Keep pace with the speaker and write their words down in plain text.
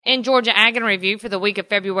In Georgia Ag in Review for the week of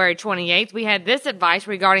February 28th, we had this advice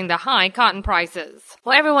regarding the high cotton prices.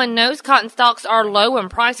 Well, everyone knows cotton stocks are low and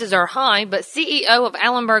prices are high, but CEO of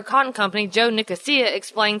Allenberg Cotton Company, Joe Nicosia,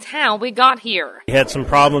 explains how we got here. You had some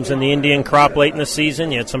problems in the Indian crop late in the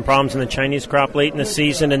season, you had some problems in the Chinese crop late in the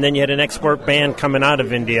season, and then you had an export ban coming out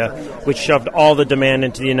of India, which shoved all the demand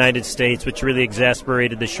into the United States, which really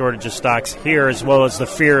exacerbated the shortage of stocks here, as well as the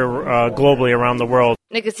fear globally around the world.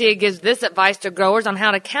 Nicosia gives this advice to growers on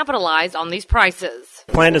how to capitalize on these prices.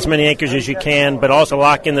 Plant as many acres as you can, but also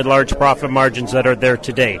lock in the large profit margins that are there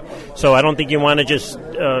today. So I don't think you want to just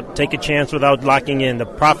take a chance without locking in. The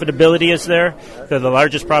profitability is there. They're the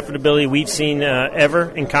largest profitability we've seen ever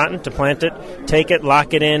in cotton, to plant it, take it,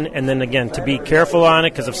 lock it in, and then again, to be careful on it,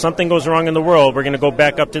 because if something goes wrong in the world, we're going to go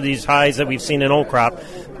back up to these highs that we've seen in old crop.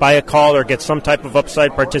 Buy a call or get some type of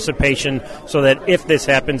upside participation so that if this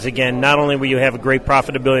happens again, not only will you have a great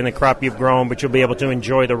profitability in the crop you've grown, but you'll be able to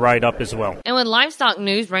enjoy the ride up as well. And with livestock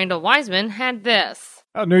news, Randall Wiseman had this.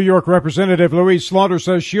 New York Representative Louise Slaughter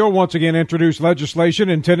says she'll once again introduce legislation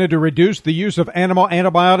intended to reduce the use of animal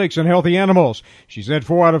antibiotics in healthy animals. She said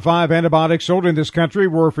 4 out of 5 antibiotics sold in this country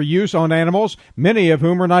were for use on animals, many of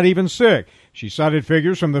whom are not even sick. She cited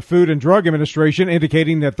figures from the Food and Drug Administration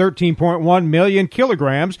indicating that 13.1 million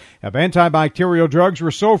kilograms of antibacterial drugs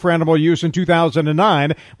were sold for animal use in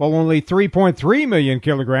 2009, while only 3.3 million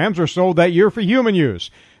kilograms were sold that year for human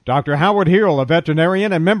use. Dr. Howard Hill, a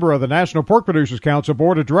veterinarian and member of the National Pork Producers Council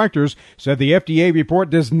Board of Directors, said the FDA report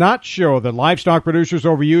does not show that livestock producers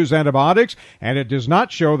overuse antibiotics, and it does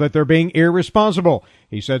not show that they're being irresponsible.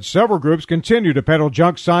 He said several groups continue to peddle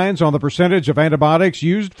junk science on the percentage of antibiotics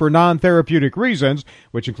used for non-therapeutic reasons,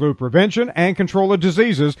 which include prevention and control of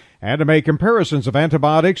diseases, and to make comparisons of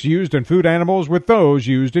antibiotics used in food animals with those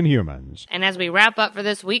used in humans. And as we wrap up for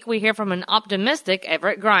this week, we hear from an optimistic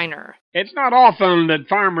Everett Griner. It's not often that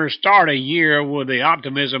farmers start a year with the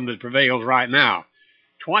optimism that prevails right now.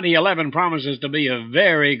 2011 promises to be a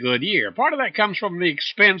very good year. Part of that comes from the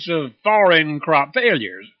expense of foreign crop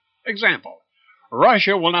failures. Example,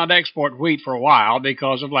 Russia will not export wheat for a while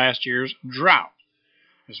because of last year's drought.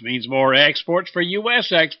 This means more exports for U.S.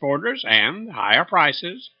 exporters and higher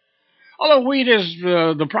prices. Although wheat is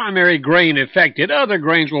the primary grain affected, other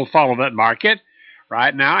grains will follow that market.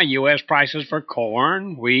 Right now, U.S. prices for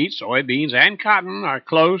corn, wheat, soybeans, and cotton are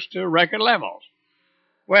close to record levels.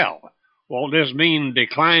 Well, won't this mean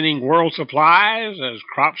declining world supplies as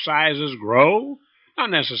crop sizes grow? Not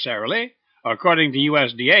necessarily. According to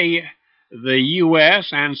USDA, the U.S.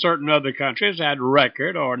 and certain other countries had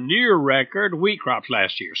record or near record wheat crops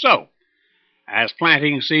last year. So, as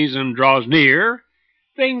planting season draws near,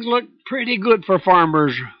 things look pretty good for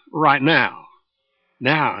farmers right now.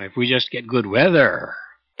 Now, if we just get good weather.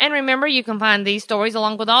 And remember, you can find these stories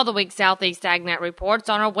along with all the week's Southeast AgNet reports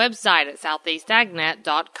on our website at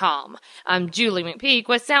southeastagnet.com. I'm Julie McPeak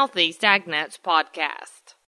with Southeast AgNet's podcast.